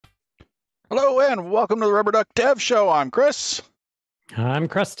Hello and welcome to the Rubber Duck Dev Show. I'm Chris. I'm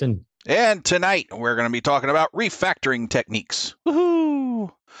Creston. And tonight we're going to be talking about refactoring techniques.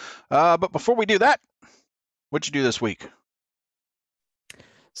 Woohoo! But before we do that, what'd you do this week?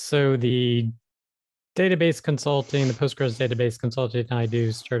 So the database consulting, the Postgres database consulting I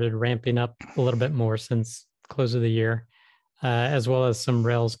do started ramping up a little bit more since close of the year, as well as some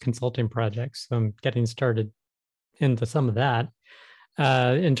Rails consulting projects. So I'm getting started into some of that.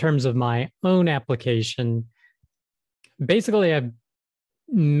 In terms of my own application, basically I've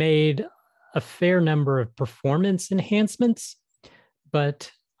made a fair number of performance enhancements,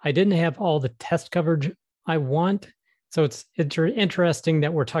 but I didn't have all the test coverage I want. So it's interesting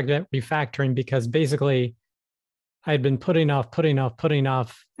that we're talking about refactoring, because basically I'd been putting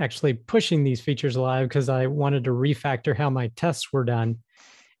off actually pushing these features live because I wanted to refactor how my tests were done.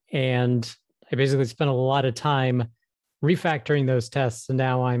 And I basically spent a lot of time refactoring those tests. And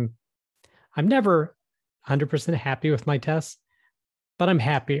now I'm never 100% happy with my tests, but I'm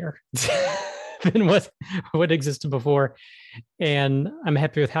happier than what existed before. And I'm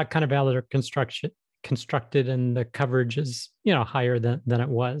happy with how they're constructed, and the coverage is, higher than it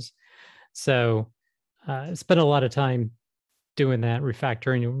was. So I spent a lot of time doing that,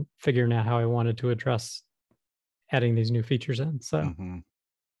 refactoring and figuring out how I wanted to address adding these new features in. So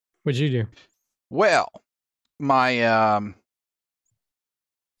what'd you do? Well, my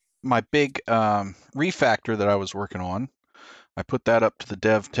my big refactor that I was working on, I put that up to the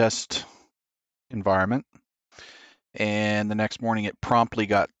dev test environment, and the next morning it promptly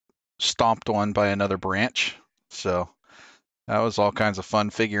got stomped on by another branch. So that was all kinds of fun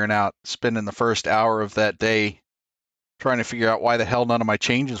spending the first hour of that day trying to figure out why the hell none of my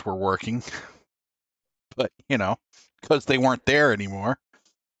changes were working. But, because they weren't there anymore.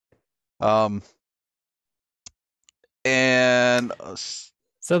 And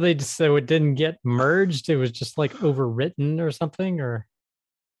so it didn't get merged. It was just like overwritten or something, or?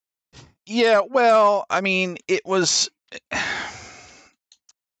 Yeah, well, I mean, it was.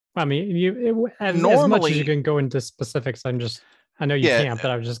 I mean, as much as you can go into specifics, I know you can't,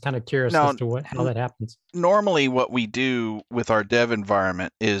 but I was just kind of curious as to how that happens. Normally, what we do with our dev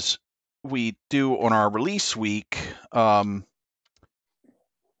environment is we do on our release week,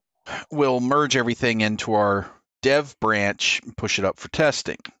 we'll merge everything into our dev branch and push it up for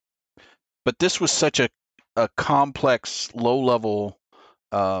testing. But this was such a complex, low-level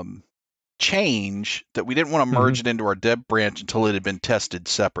change that we didn't want to merge it into our dev branch until it had been tested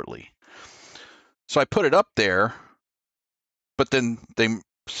separately. So I put it up there, but then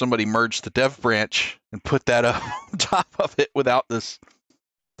somebody merged the dev branch and put that up on top of it without this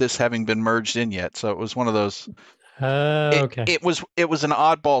having been merged in yet. So it was one of those. Okay. It was an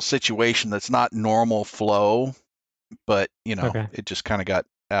oddball situation that's not normal flow, but it just kind of got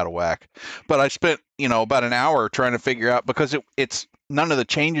out of whack. But I spent about an hour trying to figure out, because it's none of the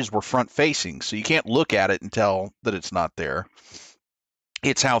changes were front facing, so you can't look at it and tell that it's not there.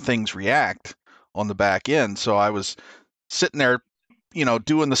 It's how things react on the back end. So I was sitting there,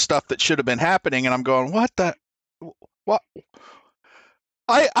 doing the stuff that should have been happening, and I'm going, what?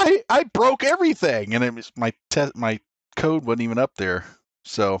 I broke everything, and it was my code wasn't even up there.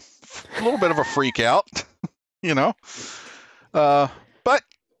 So a little bit of a freak out, but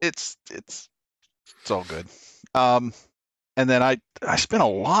it's all good. And then I spent a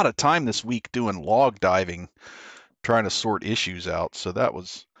lot of time this week doing log diving, trying to sort issues out. So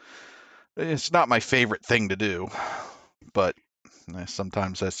it's not my favorite thing to do, but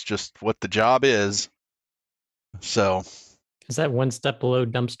sometimes that's just what the job is. So is that one step below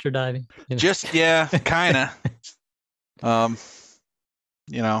dumpster diving? Just kind of.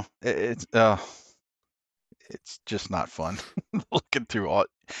 It's just not fun looking through all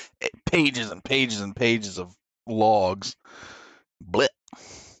pages and pages and pages of logs. Blech.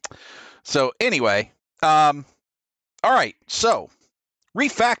 So anyway, all right. So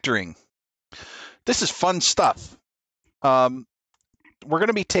refactoring. This is fun stuff. We're going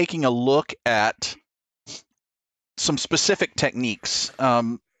to be taking a look at some specific techniques.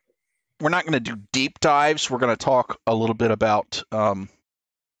 We're not going to do deep dives. We're going to talk a little bit about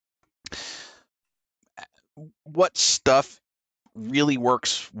what stuff really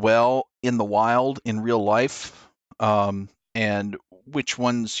works well in the wild in real life, and which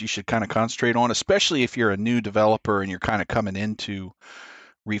ones you should kind of concentrate on, especially if you're a new developer and you're kind of coming into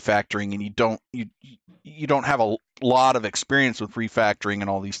refactoring and you don't have a lot of experience with refactoring and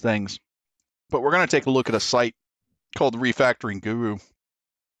all these things. But we're going to take a look at a site called the Refactoring Guru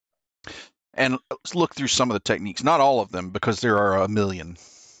and look through some of the techniques. Not all of them, because there are a million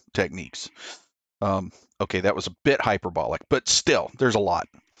techniques. Okay, that was a bit hyperbolic, but still, there's a lot.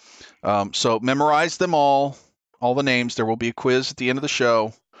 So memorize them all the names. There will be a quiz at the end of the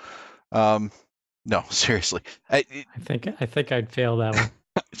show. No, seriously. I think I'd fail that one.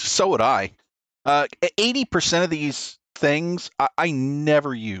 So would I. 80% of these things I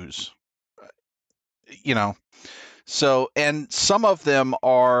never use. So, and some of them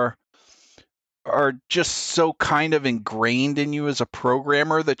are just so kind of ingrained in you as a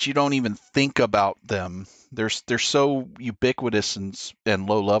programmer that you don't even think about them. They're so ubiquitous and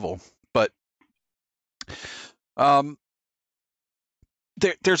low level. But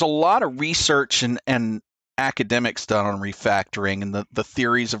there's a lot of research and academics done on refactoring and the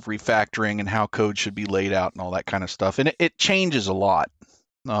theories of refactoring and how code should be laid out and all that kind of stuff. And it changes a lot.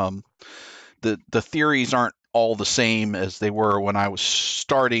 The theories aren't all the same as they were when I was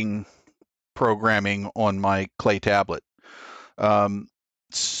starting programming on my Clay tablet.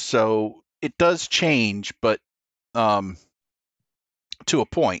 So it does change, but to a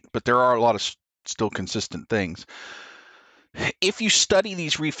point. But there are a lot of still consistent things. If you study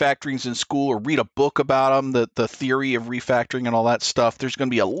these refactorings in school or read a book about them, the theory of refactoring and all that stuff, there's going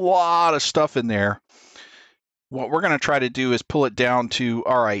to be a lot of stuff in there. What we're going to try to do is pull it down to,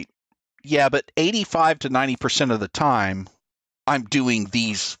 all right, yeah, but 85 to 90% of the time, I'm doing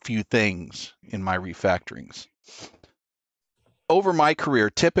these few things in my refactorings. Over my career,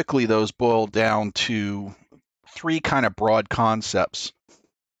 typically those boil down to three kind of broad concepts.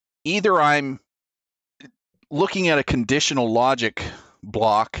 Either I'm looking at a conditional logic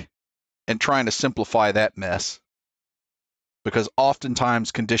block and trying to simplify that mess, because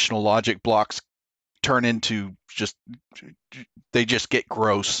oftentimes conditional logic blocks turn into they just get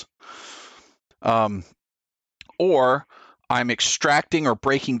gross. Or I'm extracting or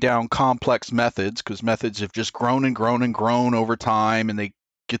breaking down complex methods, because methods have just grown and grown and grown over time, and they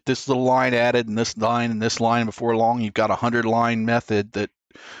get this little line added and this line and this line. Before long, you've got a 100-line method that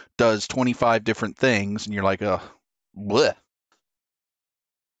does 25 different things, and you're like, bleh.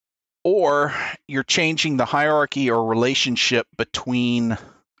 Or you're changing the hierarchy or relationship between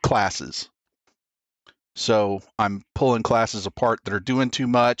classes. So I'm pulling classes apart that are doing too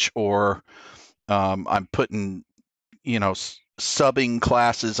much, or I'm putting, subbing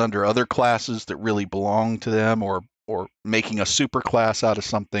classes under other classes that really belong to them, or making a super class out of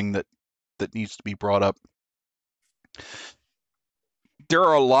something that needs to be brought up. There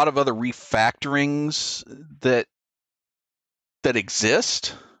are a lot of other refactorings that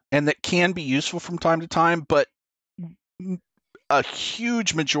exist and that can be useful from time to time, but a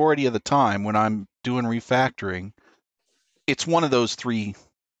huge majority of the time when I'm doing refactoring, it's one of those three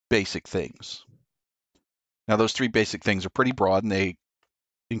basic things. Now, those three basic things are pretty broad, and they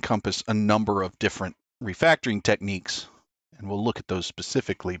encompass a number of different refactoring techniques, and we'll look at those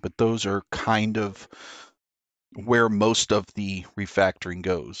specifically, but those are kind of where most of the refactoring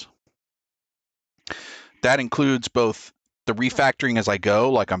goes. That includes both the refactoring as I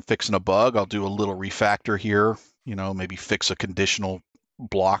go, like I'm fixing a bug, I'll do a little refactor here, maybe fix a conditional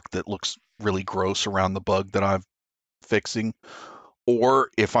block that looks really gross around the bug that I'm fixing. Or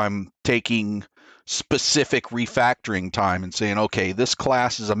if I'm taking specific refactoring time and saying, okay, this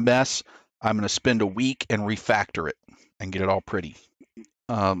class is a mess, I'm going to spend a week and refactor it and get it all pretty.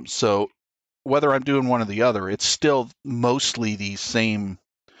 So whether I'm doing one or the other, it's still mostly these same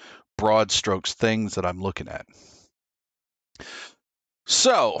broad strokes things that I'm looking at.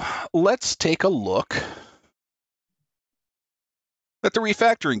 So let's take a look at the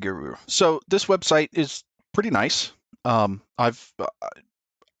Refactoring Guru. So this website is pretty nice.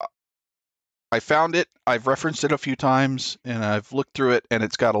 I found it, I've referenced it a few times, and I've looked through it, and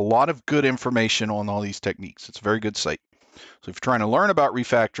it's got a lot of good information on all these techniques. It's a very good site. So if you're trying to learn about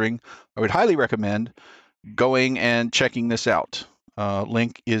refactoring, I would highly recommend going and checking this out.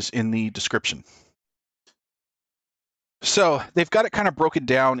 Link is in the description. So they've got it kind of broken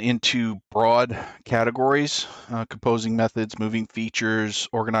down into broad categories: composing methods, moving features,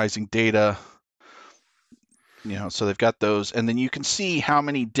 organizing data. So they've got those, and then you can see how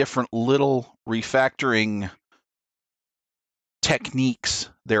many different little refactoring techniques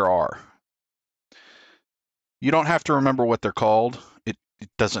there are. You don't have to remember what they're called. It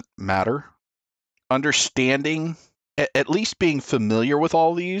doesn't matter. Understanding, at least being familiar with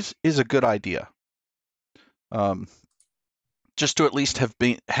all these, is a good idea. Just to at least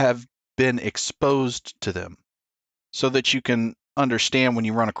have been exposed to them, so that you can understand when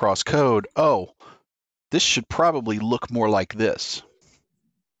you run across code, oh, this should probably look more like this.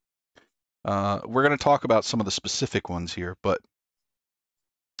 We're going to talk about some of the specific ones here, but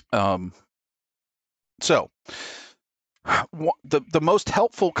so the most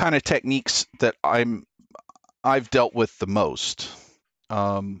helpful kind of techniques that I've dealt with the most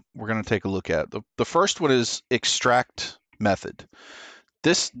we're going to take a look at. The first one is extract method.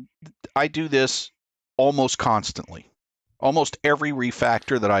 I do this almost constantly. Almost every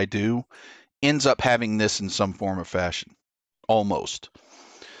refactor that I do ends up having this in some form or fashion. Almost.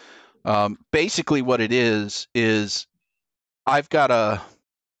 Basically what it is if I've got a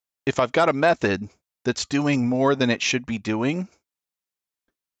method that's doing more than it should be doing,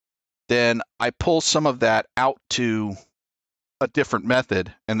 then I pull some of that out to a different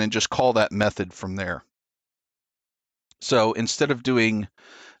method and then just call that method from there. So instead of doing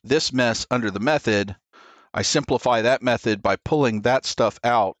this mess under the method, I simplify that method by pulling that stuff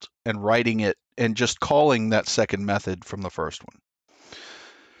out and writing it and just calling that second method from the first one.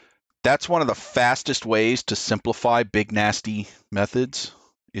 That's one of the fastest ways to simplify big, nasty methods,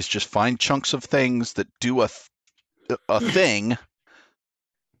 is just find chunks of things that do a thing,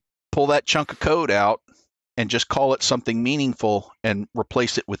 pull that chunk of code out, and just call it something meaningful and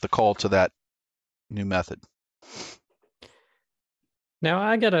replace it with the call to that new method. Now,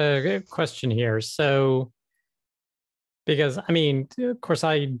 I got a question here. So, because I mean, of course,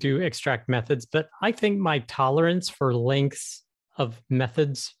 I do extract methods, but I think my tolerance for lengths of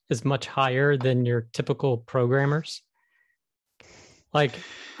methods is much higher than your typical programmers. Like,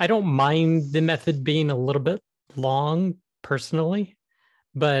 I don't mind the method being a little bit long personally,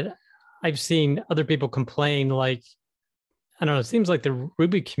 but I've seen other people complain, like, I don't know, it seems like the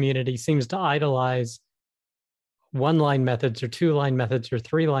Ruby community seems to idolize one-line methods or two-line methods or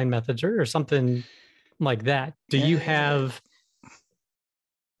three-line methods or something like that. Do you have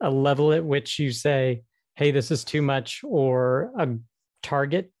a level at which you say, hey, this is too much, or a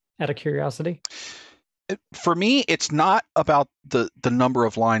target out of curiosity? For me, it's not about the number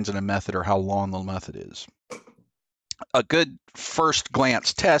of lines in a method or how long the method is. A good first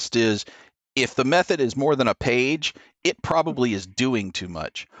glance test is if the method is more than a page, it probably is doing too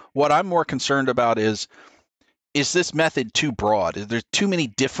much. What I'm more concerned about is this method too broad? Is there too many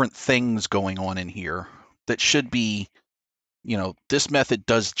different things going on in here that should be, this method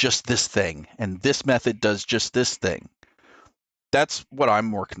does just this thing and this method does just this thing? That's what I'm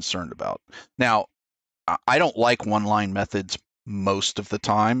more concerned about. Now, I don't like one-line methods most of the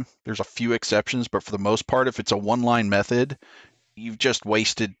time. There's a few exceptions, but for the most part, if it's a one-line method, you've just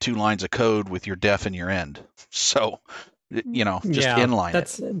wasted 2 lines of code with your def and your end. So, just inline it.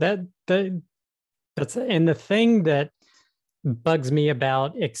 That's and the thing that bugs me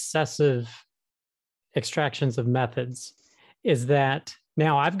about excessive extractions of methods is that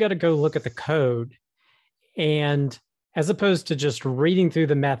now I've got to go look at the code, and as opposed to just reading through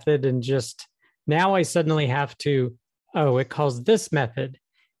the method and just now I suddenly have to, it calls this method.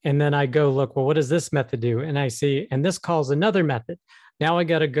 And then I go look, well, what does this method do? And I see, and this calls another method. Now I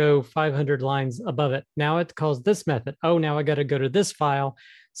got to go 500 lines above it. Now it calls this method. Oh, now I got to go to this file.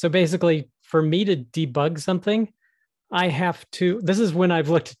 So basically, for me to debug something, I have to, this is when I've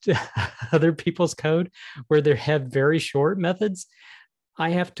looked at other people's code where they have very short methods.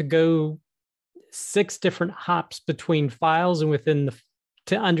 I have to go 6 different hops between files and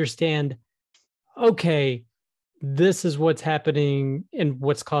to understand, okay, this is what's happening and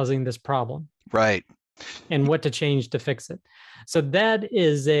what's causing this problem. Right. And what to change to fix it. So that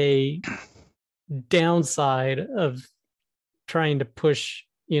is a downside of trying to push,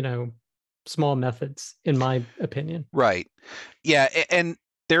 small methods, in my opinion. Right. Yeah. And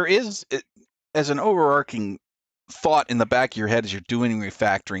there is, as an overarching thought in the back of your head as you're doing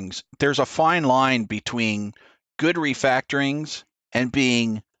refactorings, there's a fine line between good refactorings and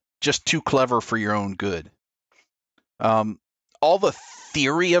being just too clever for your own good. All the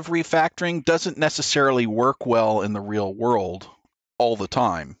theory of refactoring doesn't necessarily work well in the real world all the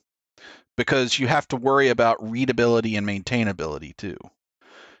time, because you have to worry about readability and maintainability too.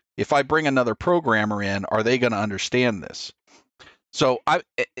 If I bring another programmer in, are they going to understand this? So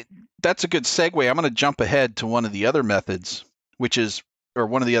that's a good segue. I'm going to jump ahead to one of the other methods,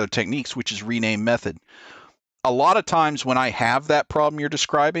 one of the other techniques, which is rename method. A lot of times when I have that problem you're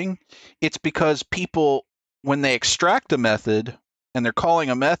describing, it's because people, when they extract a method and they're calling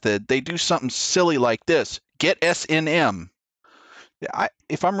a method, they do something silly like this: get SNM.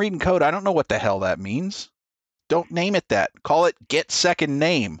 If I'm reading code, I don't know what the hell that means. Don't name it that. Call it get second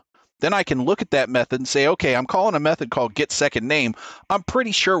name. Then I can look at that method and say, okay, I'm calling a method called get second name. I'm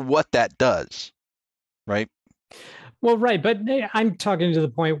pretty sure what that does, right? Well, right. But I'm talking to the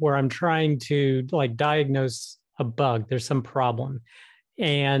point where I'm trying to diagnose a bug. There's some problem.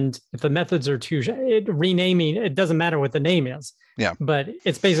 And if the methods are renaming, it doesn't matter what the name is. Yeah. But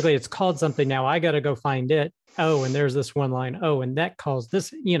it's called something. Now I got to go find it. Oh, and there's this one line. Oh, and that calls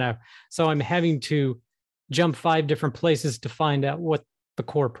this, So I'm having to jump 5 different places to find out what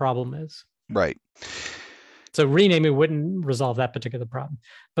the core problem is. Right. So renaming wouldn't resolve that particular problem.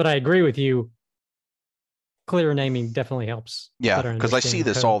 But I agree with you. Clear naming definitely helps. Yeah, better because I see understand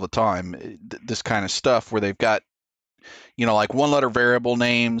this code. all the time, this kind of stuff where they've got, like one-letter variable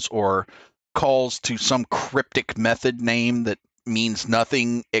names or calls to some cryptic method name that means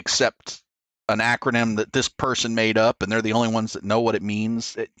nothing except an acronym that this person made up, and they're the only ones that know what it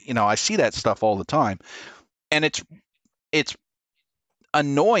means. I see that stuff all the time, and it's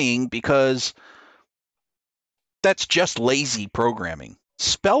annoying because that's just lazy programming.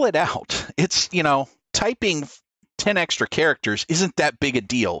 Spell it out. It's, typing 10 extra characters isn't that big a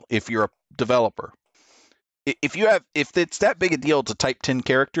deal if you're a developer. If it's that big a deal to type 10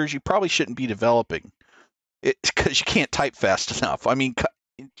 characters, you probably shouldn't be developing it because you can't type fast enough. I mean,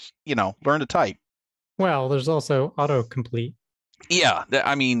 learn to type. Well, there's also autocomplete. Yeah,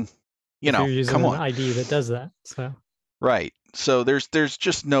 I mean, if you're using come an on. ID that does that. So right. So there's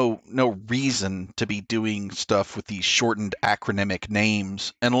just no reason to be doing stuff with these shortened acronymic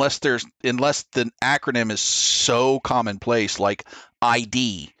names unless the acronym is so commonplace, like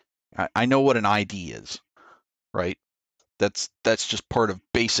ID. I know what an ID is, right? That's just part of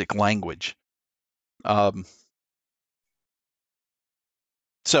basic language.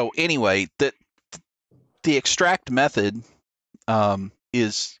 So anyway, the extract method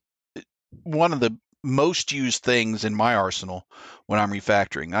is one of the most used things in my arsenal when I'm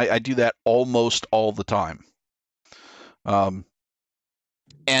refactoring. I do that almost all the time. And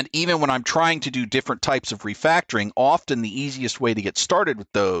even when I'm trying to do different types of refactoring, often the easiest way to get started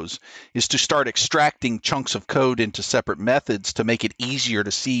with those is to start extracting chunks of code into separate methods to make it easier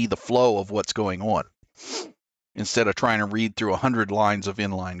to see the flow of what's going on, instead of trying to read through 100 lines of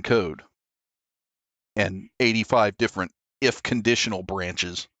inline code and 85 different if conditional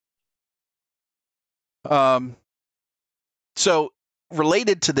branches. So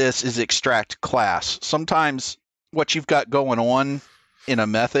related to this is extract class. Sometimes what you've got going on in a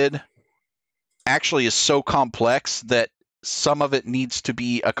method actually is so complex that some of it needs to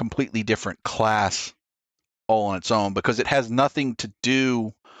be a completely different class all on its own, because it has nothing to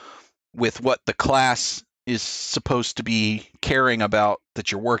do with what the class is supposed to be caring about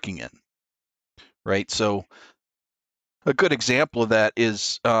that you're working in, right? So a good example of that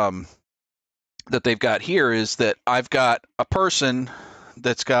is that they've got here is that I've got a person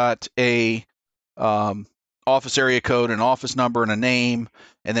that's got a office area code, an office number, and a name,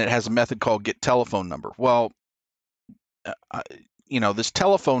 and then it has a method called get telephone number. Well, this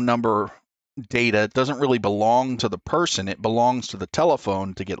telephone number data doesn't really belong to the person. It belongs to the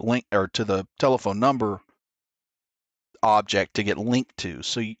telephone to get linked, or to the telephone number object to get linked to.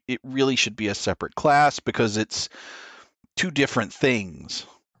 So it really should be a separate class because it's two different things.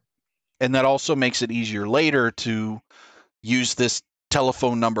 And that also makes it easier later to use this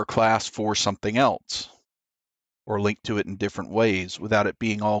telephone number class for something else or link to it in different ways without it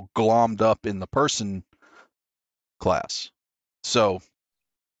being all glommed up in the person class. So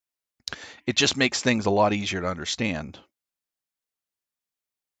it just makes things a lot easier to understand.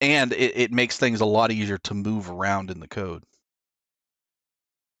 And it makes things a lot easier to move around in the code.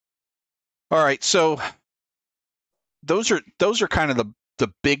 All right, so those are kind of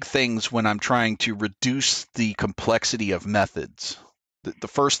the big things when I'm trying to reduce the complexity of methods. The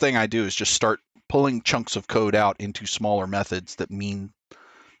first thing I do is just start pulling chunks of code out into smaller methods that mean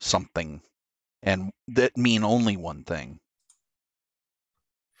something and that mean only one thing.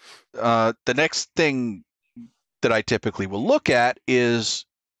 The next thing that I typically will look at is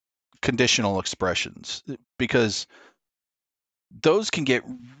conditional expressions, because those can get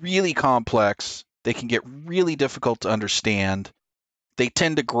really complex. They can get really difficult to understand. They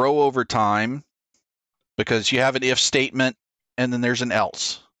tend to grow over time because you have an if statement and then there's an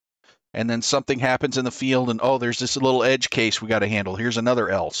else. And then something happens in the field and, oh, there's this little edge case we got to handle. Here's another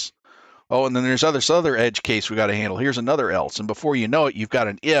else. Oh, and then there's this other edge case we got to handle. Here's another else. And before you know it, you've got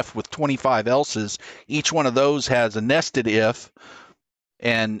an if with 25 elses. Each one of those has a nested if,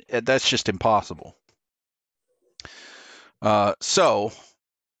 and that's just impossible. So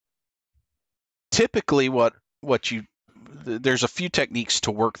typically there's a few techniques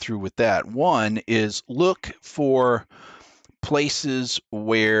to work through with that. One is look for places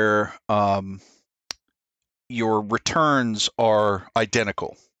where your returns are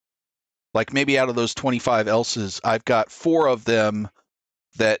identical. Like maybe out of those 25 elses, I've got 4 of them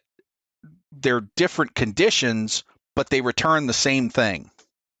that they're different conditions, but they return the same thing.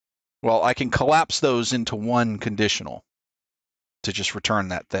 Well, I can collapse those into one conditional to just return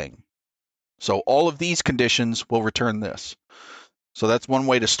that thing. So all of these conditions will return this. So that's one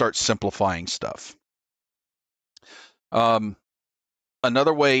way to start simplifying stuff.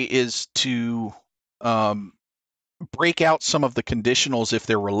 Another way is to break out some of the conditionals if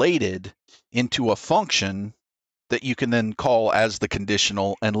they're related into a function that you can then call as the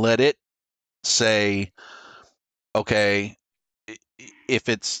conditional and let it say, okay, if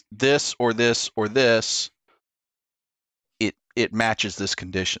it's this or this or this, it matches this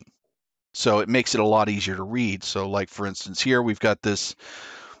condition. So it makes it a lot easier to read. So like, for instance, here we've got this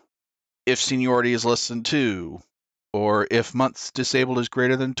if seniority is less than 2, or if months disabled is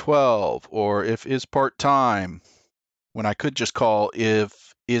greater than 12, or if is part-time, when I could just call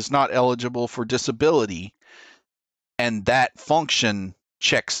if is not eligible for disability, and that function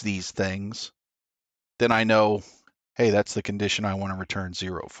checks these things, then I know, hey, that's the condition I want to return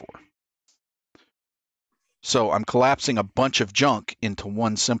 0 for. So I'm collapsing a bunch of junk into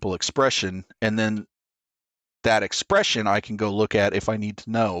one simple expression, and then that expression I can go look at if I need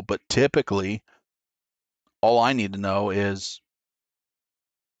to know. But typically, all I need to know is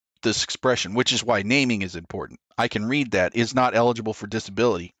this expression, which is why naming is important. I can read that is not eligible for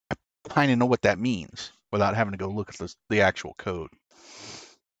disability. I kind of know what that means without having to go look at the actual code.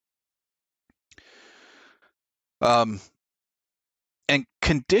 And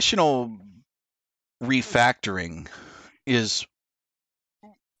conditional refactoring is,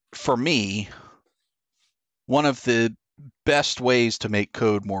 for me, one of the best ways to make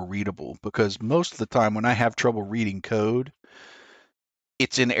code more readable, because most of the time when I have trouble reading code,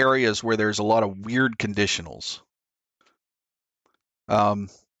 it's in areas where there's a lot of weird conditionals.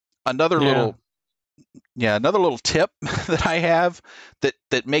 Another little tip that I have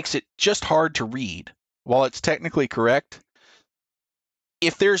that makes it just hard to read while it's technically correct.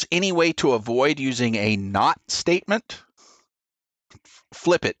 If there's any way to avoid using a not statement,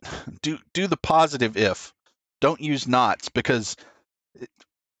 flip it. Do the positive if. Don't use nots, because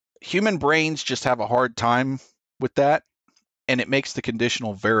human brains just have a hard time with that, and it makes the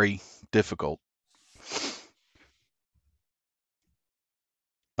conditional very difficult.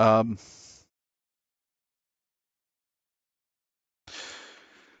 And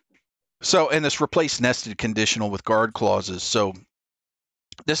this replace nested conditional with guard clauses. So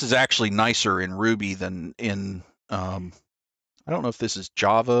this is actually nicer in Ruby than in, I don't know if this is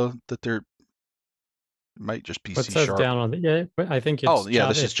Java that they're, it might just be What C#. says down on the, yeah, I think it's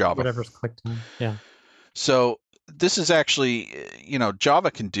Java, this is Java. Whatever's clicked on, yeah. So this is actually,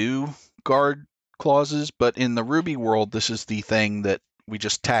 Java can do guard clauses, but in the Ruby world, this is the thing that we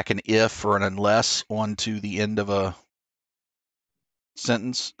just tack an if or an unless onto the end of a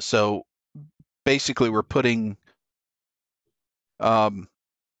sentence. So basically we're putting,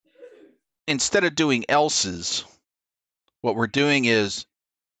 instead of doing else's, what we're doing is,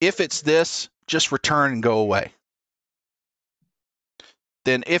 if it's this, just return and go away.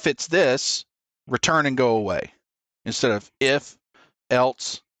 Then if it's this, return and go away. Instead of if,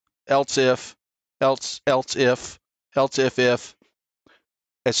 else, else if, else if, else if.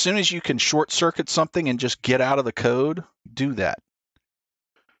 As soon as you can short circuit something and just get out of the code, do that.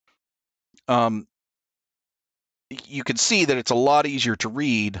 You can see that it's a lot easier to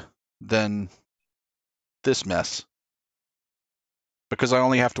read than this mess, because I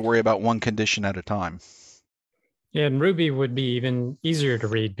only have to worry about one condition at a time. Yeah, and Ruby would be even easier to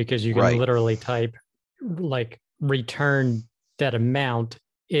read, because you can literally type like return dead amount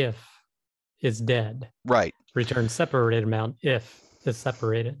if it's dead. Right. Return separated amount if it's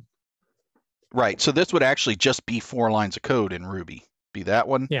separated. Right. So this would actually just be 4 lines of code in Ruby. Be that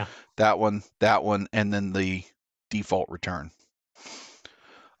one, yeah, that one, and then the default return.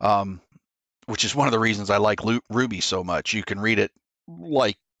 Which is one of the reasons I like Ruby so much. You can read it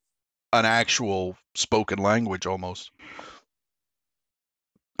like an actual spoken language almost.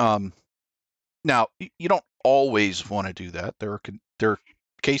 Now, you don't always want to do that. There are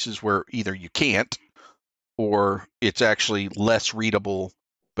cases where either you can't, or it's actually less readable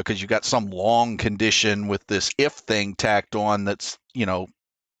because you got some long condition with this if thing tacked on that's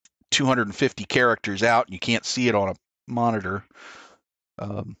 250 characters out, and you can't see it on a monitor.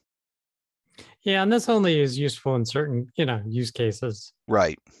 Yeah, and this only is useful in certain use cases,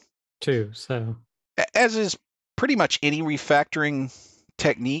 right? Too. So, as is pretty much any refactoring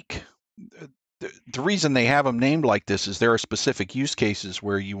technique, the reason they have them named like this is there are specific use cases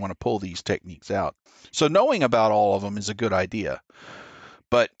where you want to pull these techniques out. So knowing about all of them is a good idea.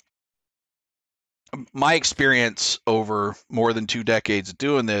 But my experience over more than 2 decades of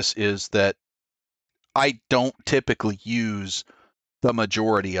doing this is that I don't typically use the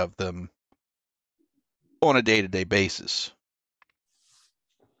majority of them on a day-to-day basis.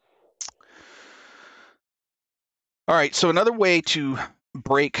 All right, so another way to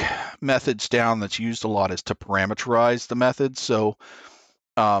break methods down that's used a lot is to parameterize the methods. So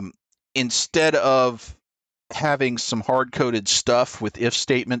instead of having some hard-coded stuff with if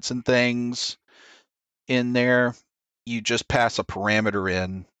statements and things in there, you just pass a parameter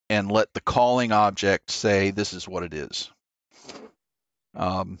in and let the calling object say this is what it is.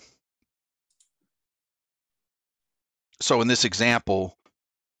 So in this example,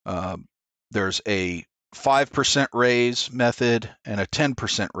 there's a 5% raise method and a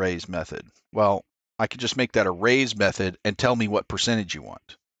 10% raise method. Well, I could just make that a raise method and tell me what percentage you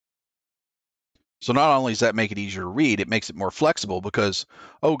want. So not only does that make it easier to read, it makes it more flexible because,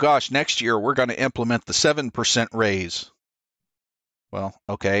 oh gosh, next year we're going to implement the 7% raise. Well,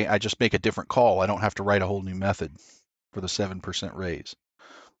 okay, I just make a different call. I don't have to write a whole new method for the 7% raise.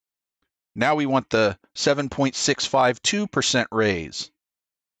 Now we want the 7.652% raise.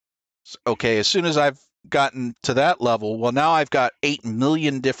 Okay, as soon as I've gotten to that level, well, now I've got 8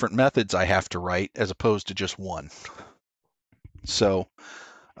 million different methods I have to write as opposed to just one. So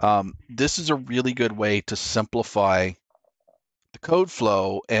this is a really good way to simplify the code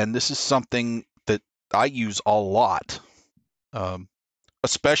flow, and this is something that I use a lot,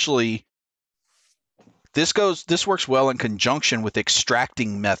 especially this works well in conjunction with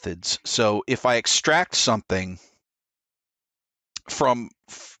extracting methods. So if I extract something from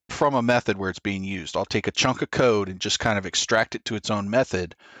a method where it's being used, I'll take a chunk of code and just kind of extract it to its own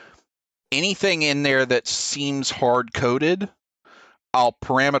method. Anything in there that seems hard-coded, I'll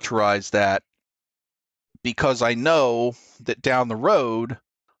parameterize that because I know that down the road,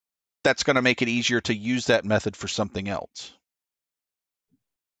 that's going to make it easier to use that method for something else.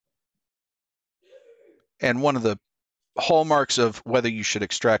 And one of the hallmarks of whether you should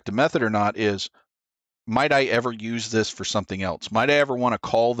extract a method or not is, might I ever use this for something else? Might I ever want to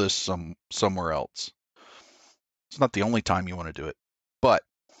call this somewhere else? It's not the only time you want to do it, but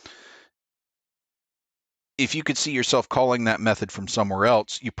if you could see yourself calling that method from somewhere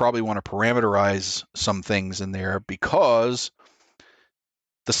else, you probably want to parameterize some things in there because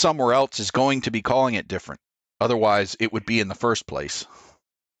the somewhere else is going to be calling it different. Otherwise, it would be in the first place.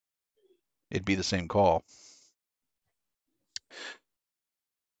 It'd be the same call.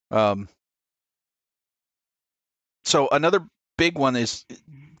 So another big one is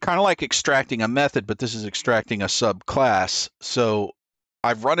kind of like extracting a method, but this is extracting a subclass. So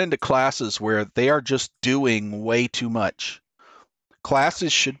I've run into classes where they are just doing way too much.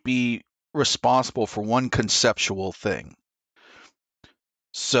 Classes should be responsible for one conceptual thing.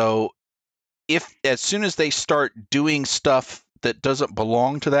 So if as soon as they start doing stuff that doesn't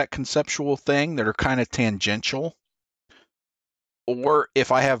belong to that conceptual thing, that are kind of tangential, or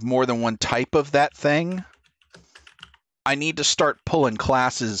if I have more than one type of that thing, I need to start pulling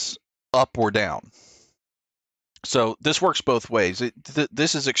classes up or down. So this works both ways.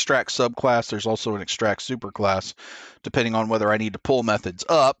 This is extract subclass. There's also an extract superclass, depending on whether I need to pull methods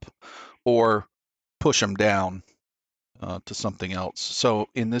up or push them down to something else. So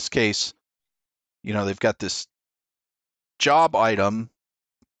in this case, they've got this job item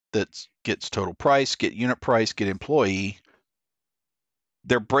that gets total price, get unit price, get employee.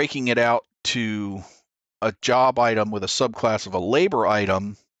 They're breaking it out to a job item with a subclass of a labor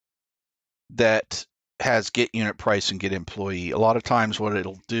item that has get unit price and get employee. A lot of times what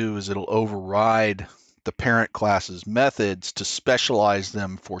it'll do is it'll override the parent class's methods to specialize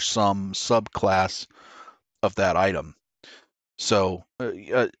them for some subclass of that item. So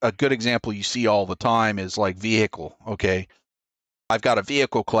a good example you see all the time is like vehicle. Okay, I've got a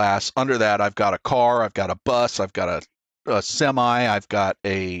vehicle class. Under that, I've got a car, I've got a bus, I've got a semi, I've got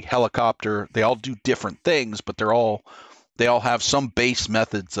a helicopter. They all do different things, but they all have some base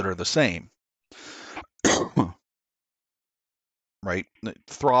methods that are the same. Right?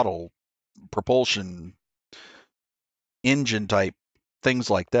 Throttle, propulsion, engine type,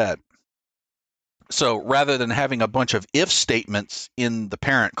 things like that. So rather than having a bunch of if statements in the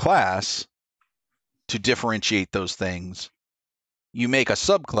parent class to differentiate those things, you make a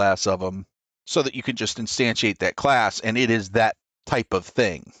subclass of them so that you can just instantiate that class and it is that type of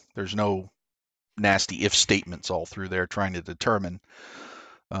thing. There's no nasty if statements all through there trying to determine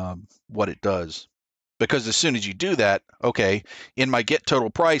what it does. Because as soon as you do that, okay, in my get total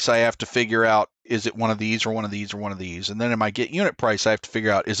price, I have to figure out, is it one of these or one of these or one of these? And then in my get unit price, I have to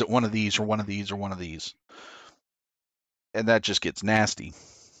figure out, is it one of these or one of these or one of these? And that just gets nasty.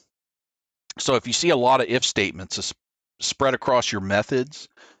 So if you see a lot of if statements spread across your methods,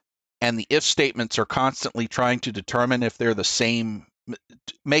 and the if statements are constantly trying to determine if they're the same,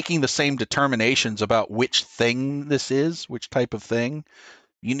 making the same determinations about which thing this is, which type of thing,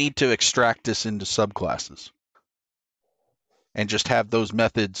 you need to extract this into subclasses. and just have those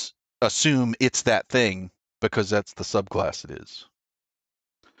methods assume it's that thing because that's the subclass it is.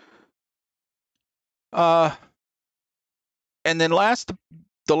 And then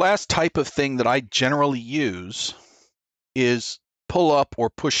the last type of thing that I generally use is pull up or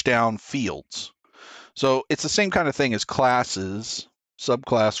push down fields. So it's the same kind of thing as classes,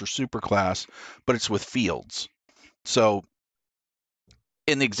 subclass or superclass, but it's with fields. So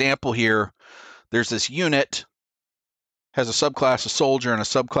in the example here, there's this unit, has a subclass of soldier and a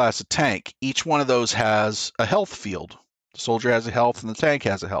subclass of tank. Each one of those has a health field. The soldier has a health and the tank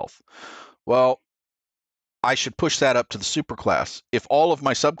has a health. Well, I should push that up to the superclass. If all of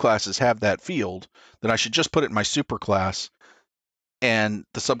my subclasses have that field, then I should just put it in my superclass and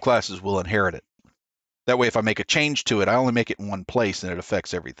the subclasses will inherit it. That way, if I make a change to it, I only make it in one place and it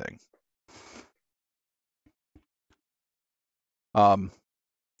affects everything. And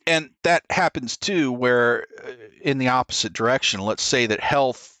that happens too, where in the opposite direction, let's say that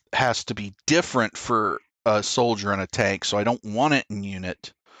health has to be different for a soldier and a tank, so I don't want it in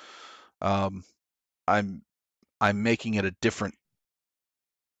unit. I'm making it a different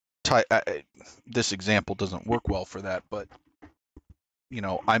type. This example doesn't work well for that, but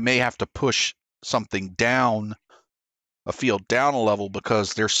I may have to push something down, a field down a level,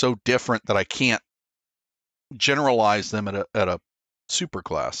 because they're so different that I can't generalize them at a super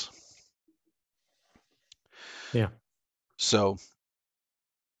class. Yeah. So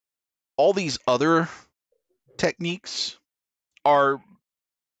all these other techniques are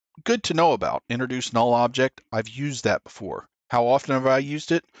good to know about. Introduce null object. I've used that before. How often have I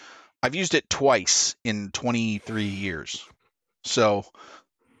used it? I've used it twice in 23 years. So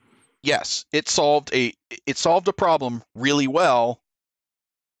yes, it solved a problem really well,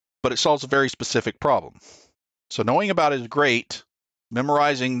 but it solves a very specific problem. So knowing about it is great.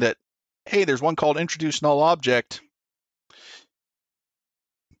 Memorizing that, hey, there's one called introduce null object.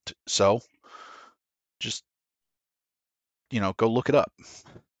 So just, go look it up.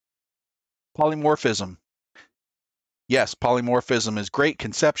 Polymorphism. Yes, polymorphism is great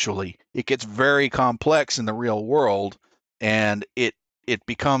conceptually. It gets very complex in the real world, and it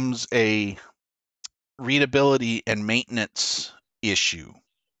becomes a readability and maintenance issue.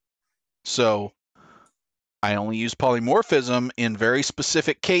 So I only use polymorphism in very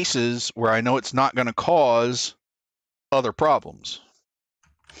specific cases where I know it's not going to cause other problems.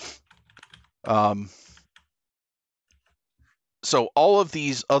 So all of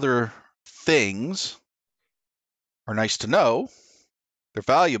these other things are nice to know. They're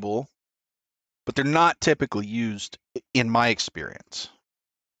valuable, but they're not typically used in my experience.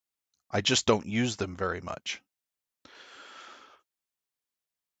 I just don't use them very much.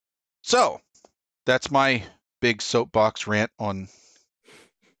 So that's my big soapbox rant on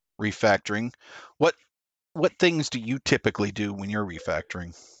refactoring. What things do you typically do when you're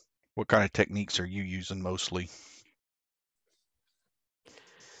refactoring? What kind of techniques are you using mostly?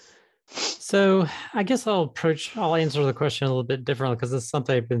 So I guess I'll answer the question a little bit differently because it's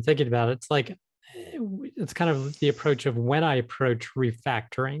something I've been thinking about. It's kind of the approach of when I approach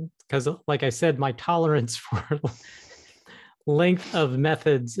refactoring, because like I said, my tolerance for length of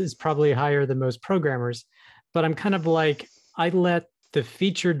methods is probably higher than most programmers, but I'm kind of like, I let the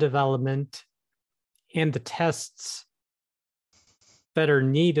feature development and the tests that are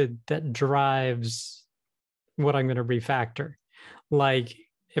needed that drives what I'm going to refactor. Like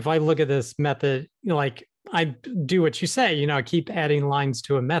if I look at this method, like I do what you say, I keep adding lines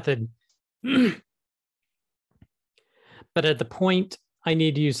to a method. But at the point I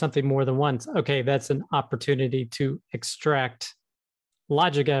need to use something more than once, okay, that's an opportunity to extract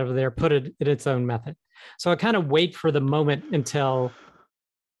logic out of there, put it in its own method. So I kind of wait for the moment until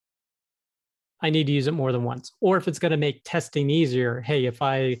I need to use it more than once. Or if it's going to make testing easier, hey, if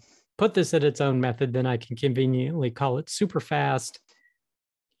I put this in its own method, then I can conveniently call it super fast.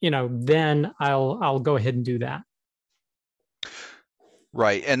 Then I'll go ahead and do that.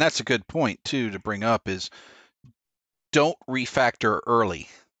 Right, and that's a good point too to bring up is don't refactor early.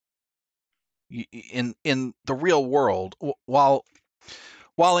 In the real world, while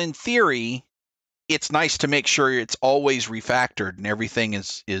in theory it's nice to make sure it's always refactored and everything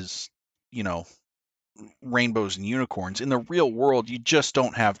is rainbows and unicorns, in the real world you just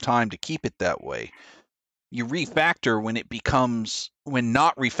don't have time to keep it that way. You refactor when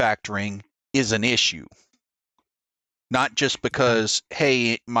not refactoring is an issue. Not just because,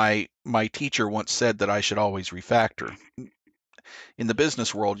 hey, my teacher once said that I should always refactor. In the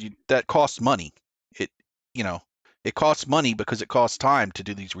business world, that costs money. It costs money because it costs time to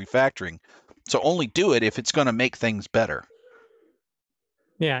do these refactoring. So only do it if it's going to make things better.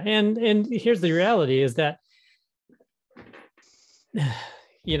 Yeah, and here's the reality is that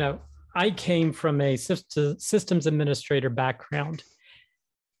you know, I came from a systems administrator background,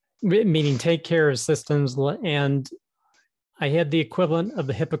 meaning take care of systems, and I had the equivalent of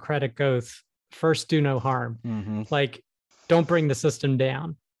the Hippocratic Oath: first, do no harm. Mm-hmm. Like, don't bring the system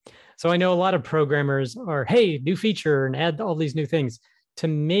down. So I know a lot of programmers are, hey, new feature and add all these new things. To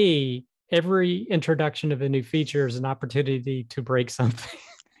me, every introduction of a new feature is an opportunity to break something.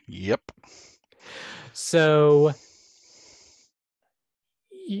 Yep. So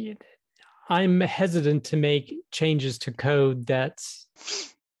I'm hesitant to make changes to code that's,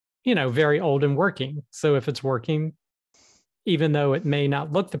 very old and working. So if it's working, even though it may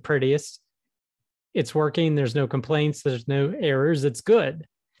not look the prettiest, it's working. There's no complaints. There's no errors. It's good.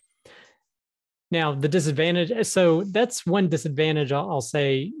 Now, the disadvantage, so that's one disadvantage I'll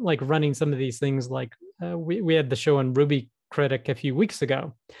say, like running some of these things, like we had the show on Ruby Critic a few weeks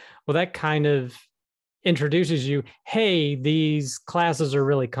ago. Well, that kind of introduces you, hey, these classes are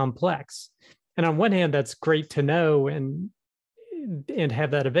really complex. And on one hand, that's great to know and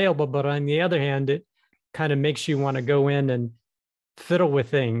have that available. But on the other hand, it kind of makes you want to go in and fiddle with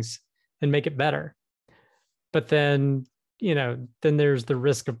things and make it better. But then, then there's the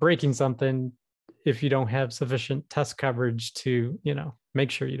risk of breaking something if you don't have sufficient test coverage to, make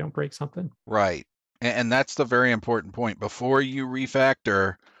sure you don't break something. Right. And that's the very important point. Before you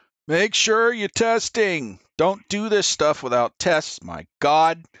refactor, make sure you're testing. Don't do this stuff without tests. My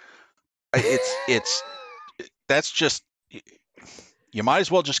God. That's just, you might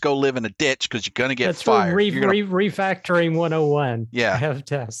as well just go live in a ditch because you're going to get fired. Refactoring 101. Yeah. Have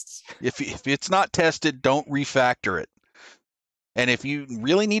tests. If it's not tested, don't refactor it. And if you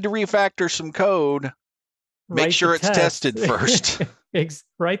really need to refactor some code, make sure it's tested first.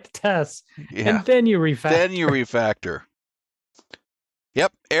 Write the test. Yeah. And then you refactor.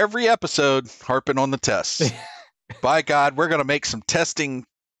 Yep. Every episode, harping on the tests. By God, we're going to make some testing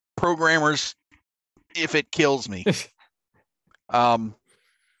programmers if it kills me. But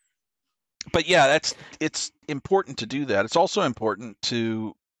yeah, it's important to do that. It's also important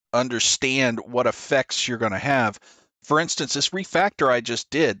to understand what effects you're going to have. For instance, this refactor I just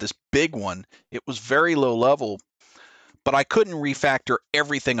did, this big one, it was very low level, but I couldn't refactor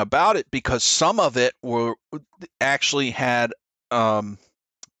everything about it because some of it actually had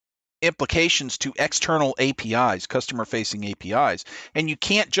implications to external APIs, customer-facing APIs, and you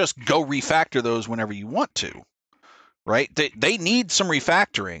can't just go refactor those whenever you want to, right? They need some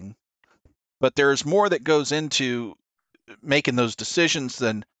refactoring, but there's more that goes into making those decisions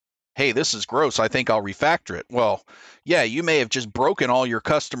than, hey, this is gross, I think I'll refactor it. Well, yeah, you may have just broken all your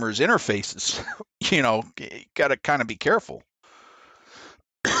customers' interfaces. You got to kind of be careful.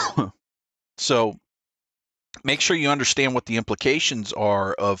 So make sure you understand what the implications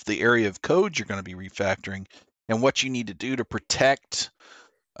are of the area of code you're going to be refactoring and what you need to do to protect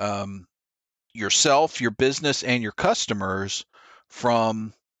yourself, your business, and your customers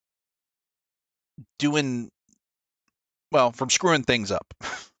from from screwing things up.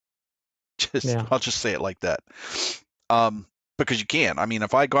 I'll just say it like that. Because you can. I mean,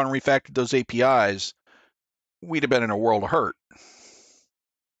 if I'd gone and refactored those APIs, we'd have been in a world of hurt.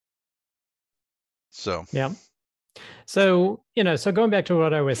 So. Yeah. So, so going back to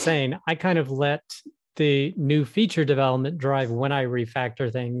what I was saying, I kind of let the new feature development drive when I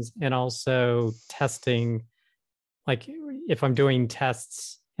refactor things, and also testing, like if I'm doing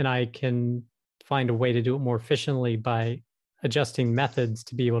tests and I can find a way to do it more efficiently by adjusting methods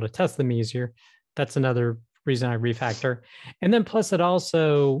to be able to test them easier. That's another reason I refactor. And then plus it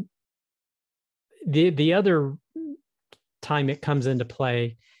also, the other time it comes into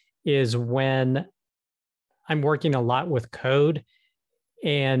play is when I'm working a lot with code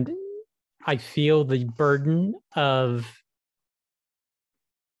and I feel the burden of,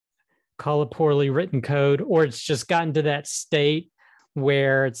 call it poorly written code, or it's just gotten to that state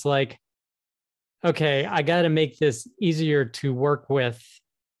where it's like, okay, I got to make this easier to work with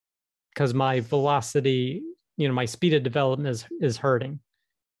because my velocity, my speed of development is hurting.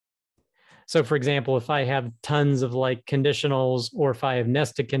 So for example, if I have tons of like conditionals, or if I have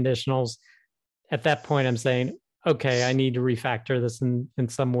nested conditionals, at that point I'm saying, okay, I need to refactor this in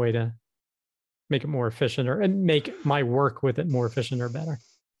some way to make it more efficient and make my work with it more efficient or better.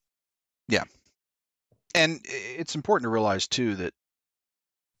 Yeah. And it's important to realize too that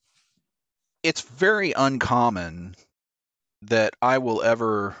it's very uncommon that I will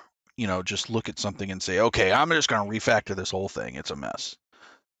ever, just look at something and say, okay, I'm just going to refactor this whole thing. It's a mess.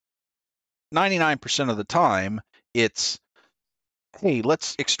 99% of the time, it's, hey,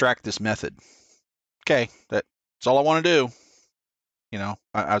 let's extract this method. Okay, that's all I want to do.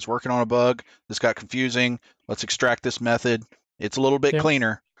 I was working on a bug. This got confusing. Let's extract this method It's a little bit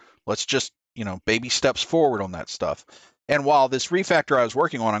cleaner. Let's just, baby steps forward on that stuff. And while this refactor I was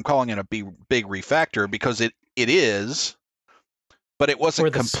working on, I'm calling it a big refactor because it is, but it wasn't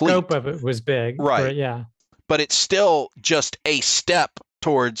or the complete. Scope of it was big. Right. Yeah. But it's still just a step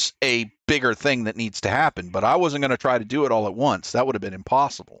towards a bigger thing that needs to happen. But I wasn't going to try to do it all at once. That would have been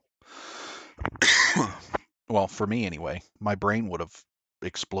impossible. Well, for me anyway, my brain would have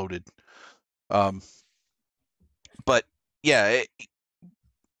exploded. But yeah,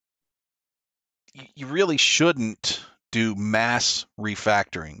 you really shouldn't do mass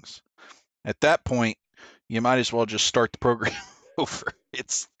refactorings. At that point, you might as well just start the program over.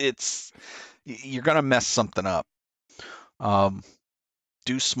 You're going to mess something up.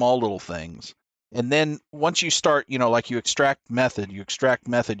 Do small little things. And then once you start, like you extract method,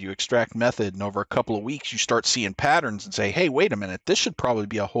 and over a couple of weeks, you start seeing patterns and say, hey, wait a minute, this should probably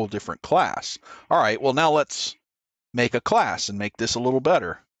be a whole different class. All right, well, now let's make a class and make this a little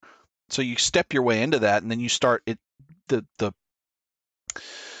better. So you step your way into that, and then you start the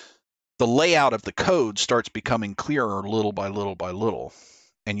layout of the code starts becoming clearer little by little by little,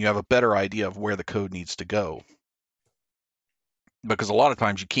 and you have a better idea of where the code needs to go. Because a lot of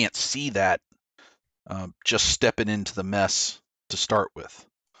times you can't see that just stepping into the mess to start with.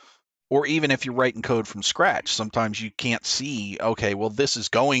 Or even if you're writing code from scratch, sometimes you can't see, okay, well, this is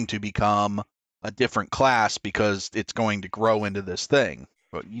going to become a different class because it's going to grow into this thing.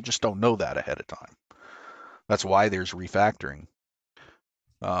 But you just don't know that ahead of time. That's why there's refactoring.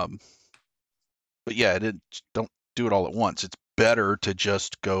 But yeah, don't do it all at once. It's better to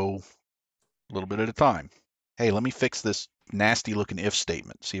just go a little bit at a time. Hey, let me fix this nasty looking if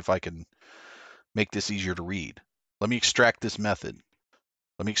statement. See if I can make this easier to read. Let me extract this method.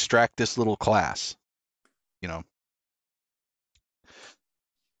 Let me extract this little class.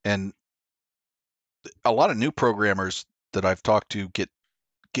 And a lot of new programmers that I've talked to get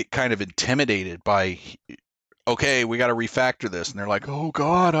kind of intimidated by, okay, we got to refactor this. And they're like, oh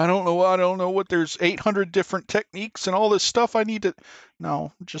God, I don't know what, there's 800 different techniques and all this stuff I need to.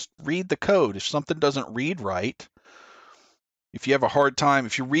 No, just read the code. If something doesn't read right, if you have a hard time,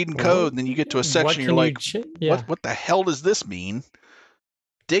 if you're reading code and then you get to a section, you're like, what the hell does this mean?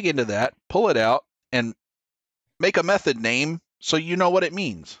 Dig into that, pull it out, and make a method name so you know what it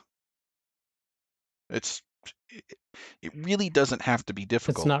means. It really doesn't have to be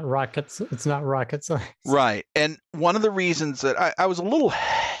difficult. It's not rocket science. Right. And one of the reasons that I was a little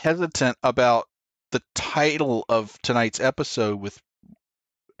hesitant about the title of tonight's episode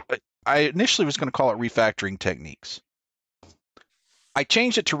I initially was going to call it Refactoring Techniques. I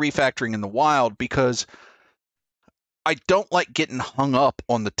changed it to Refactoring in the Wild because I don't like getting hung up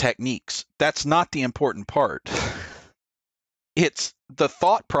on the techniques. That's not the important part. It's the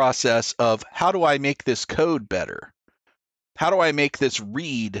thought process of, how do I make this code better? How do I make this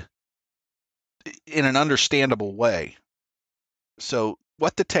read in an understandable way? So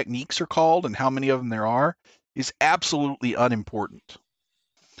what the techniques are called and how many of them there are is absolutely unimportant.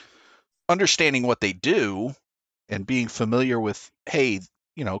 Understanding what they do and being familiar with, hey,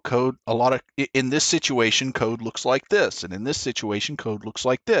 code, in this situation, code looks like this, and in this situation, code looks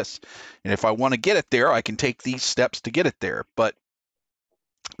like this. And if I want to get it there, I can take these steps to get it there. But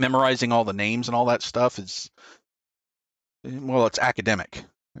memorizing all the names and all that stuff it's academic.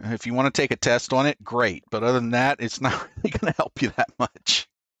 If you want to take a test on it, great. But other than that, it's not really going to help you that much.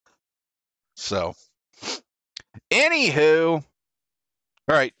 So, anywho, all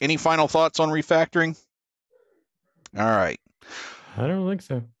right. Any final thoughts on refactoring? All right. I don't think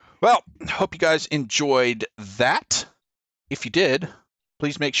so. Well, hope you guys enjoyed that. If you did,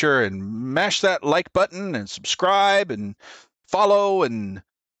 please make sure and mash that like button and subscribe and follow. And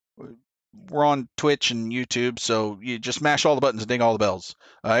we're on Twitch and YouTube, so you just mash all the buttons and ding all the bells.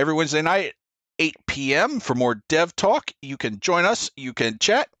 Every Wednesday night, 8 p.m. for more dev talk. You can join us. You can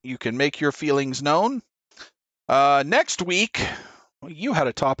chat. You can make your feelings known. Next week, you had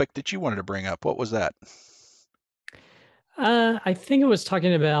a topic that you wanted to bring up. What was that? I think it was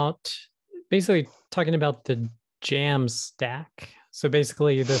talking about the Jamstack. So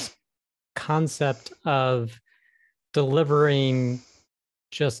basically this concept of delivering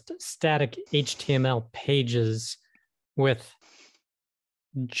just static HTML pages with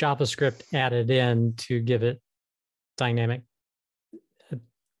JavaScript added in to give it dynamic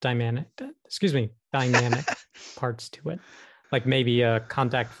parts to it, like maybe a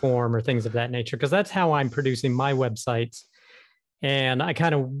contact form or things of that nature, because that's how I'm producing my websites. And I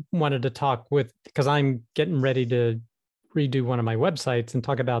kind of wanted to talk because I'm getting ready to redo one of my websites and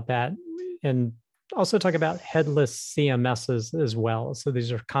talk about that, and also talk about headless CMSs as well. So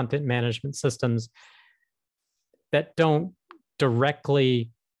these are content management systems that don't directly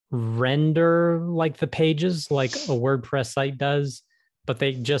render like the pages like a WordPress site does, but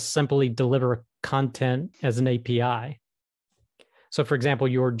they just simply deliver content as an API. So for example,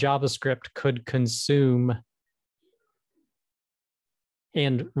 your JavaScript could consume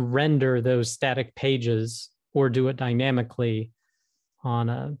and render those static pages or do it dynamically on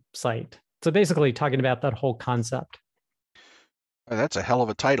a site. So basically talking about that whole concept. That's a hell of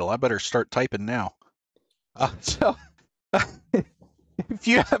a title. I better start typing now. So if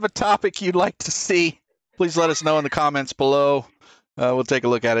you have a topic you'd like to see, please let us know in the comments below. We'll take a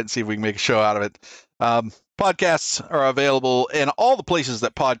look at it and see if we can make a show out of it. Podcasts are available in all the places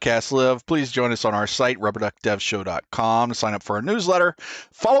that podcasts live. Please join us on our site, rubberduckdevshow.com, to sign up for our newsletter.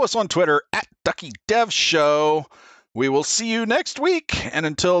 Follow us on Twitter at DuckyDevShow. We will see you next week. And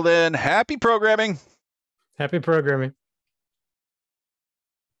until then, happy programming. Happy programming.